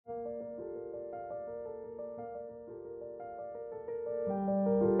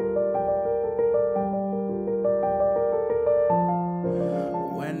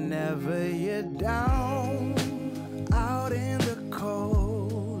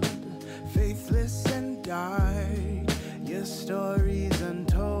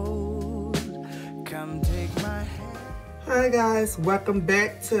Alright guys, welcome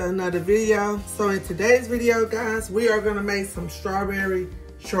back to another video. So in today's video guys, we are going to make some strawberry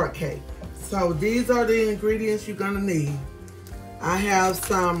shortcake. So these are the ingredients you're going to need. I have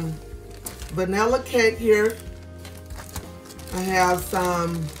some vanilla cake here. I have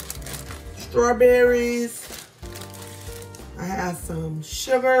some strawberries. I have some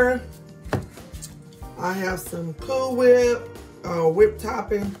sugar. I have some Cool Whip, whipped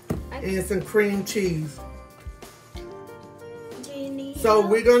topping, and some cream cheese. So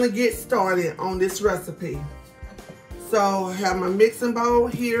we're gonna get started on this recipe. So I have my mixing bowl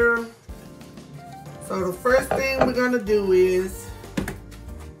here. So the first thing we're gonna do is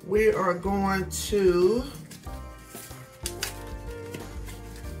we are going to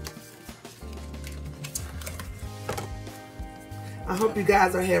I hope you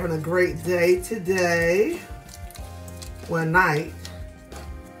guys are having a great day today. Well, night.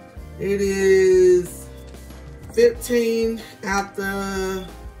 It is 15 after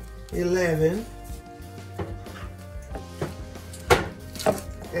 11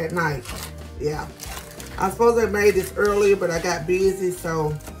 at night. Yeah. I suppose I made this earlier, but I got busy,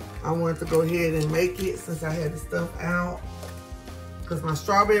 so I wanted to go ahead and make it since I had the stuff out. Because my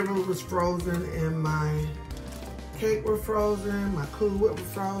strawberry was frozen and my cake were frozen, my Cool Whip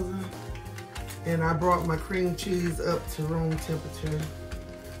was frozen, and I brought my cream cheese up to room temperature.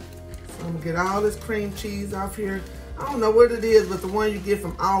 So I'm gonna get all this cream cheese off here. I don't know what it is, but the one you get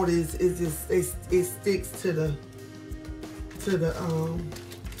from Aldi's is just it sticks to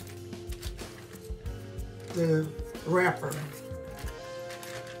the wrapper.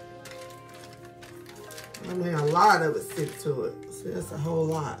 I mean, a lot of it sticks to it. So that's a whole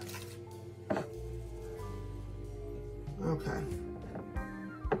lot. Okay.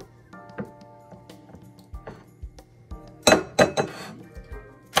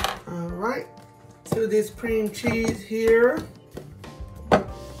 All right. To this cream cheese here,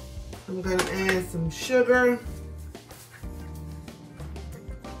 I'm gonna add some sugar.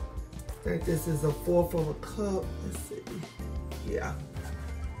 I think this is 1/4 of a cup. Let's see. Yeah.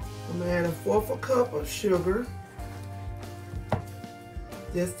 I'm gonna add 1/4 of a cup of sugar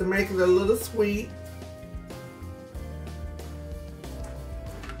just to make it a little sweet.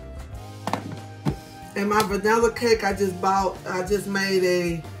 And my vanilla cake I just made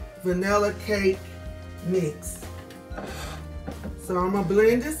a vanilla cake mix. So I'm gonna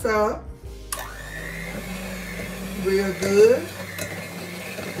blend this up real good.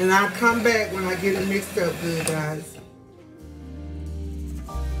 And I'll come back when I get it mixed up good, guys.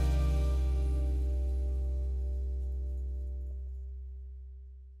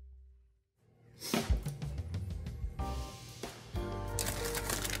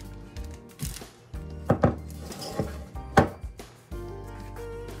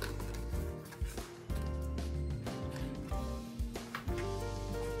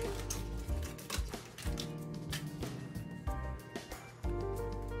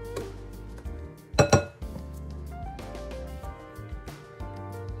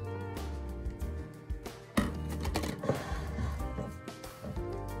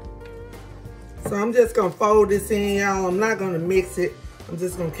 So I'm just gonna fold this in, y'all. I'm not gonna mix it. I'm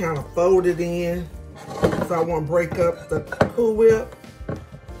just gonna kind of fold it in so I won't break up the Cool Whip.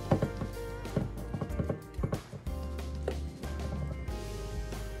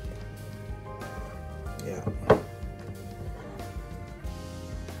 Yeah.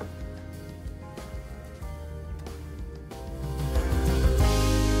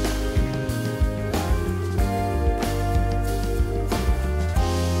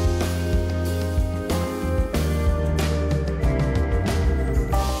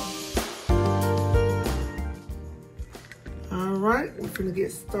 Alright, we're gonna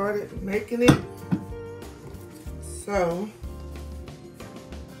get started making it. So,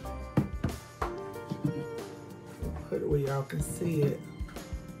 put it where y'all can see it.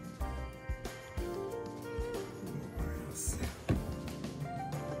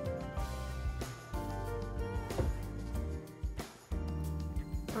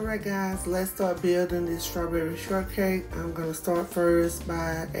 Alright guys, let's start building this strawberry shortcake. I'm gonna start first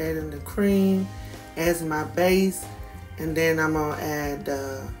by adding the cream as my base. And then I'm gonna add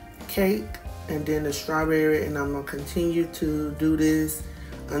the cake and then the strawberry, and I'm gonna continue to do this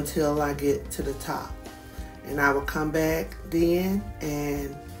until I get to the top. And I will come back then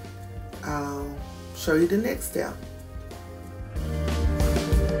and I'll show you the next step.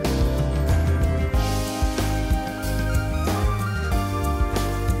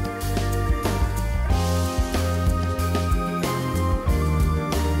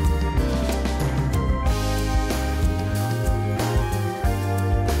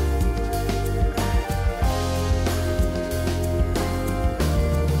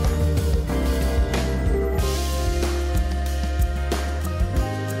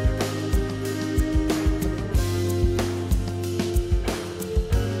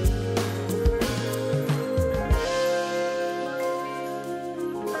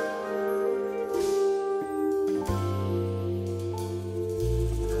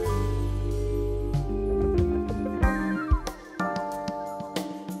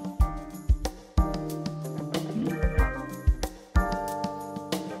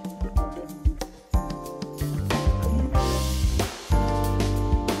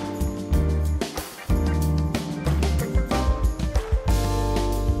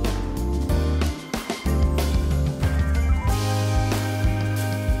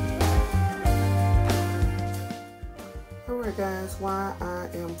 while I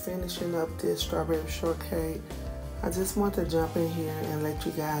am finishing up this strawberry shortcake, I just want to jump in here and let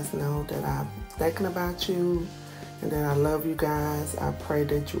you guys know that I'm thinking about you and that I love you guys. I pray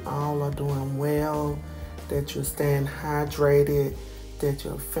that you all are doing well, that you're staying hydrated, that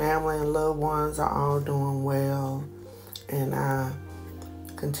your family and loved ones are all doing well. And I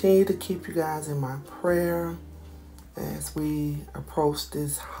continue to keep you guys in my prayer as we approach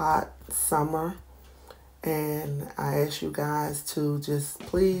this hot summer. And I ask you guys to just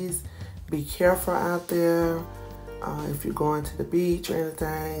please be careful out there if you're going to the beach or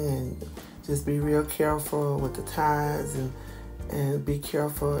anything, and just be real careful with the tides, and be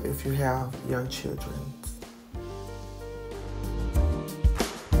careful if you have young children.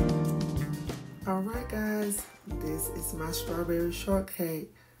 Alright guys, this is my strawberry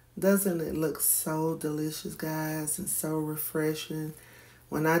shortcake. Doesn't it look so delicious, guys, and so refreshing?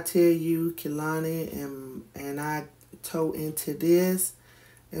 When I tell you Kehlani and I tore into this,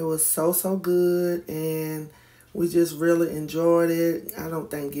 it was so good, and we just really enjoyed it. I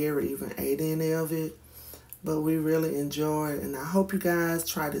don't think Gary even ate any of it, but we really enjoyed it. And I hope you guys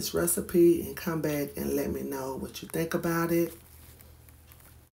try this recipe and come back and let me know what you think about it.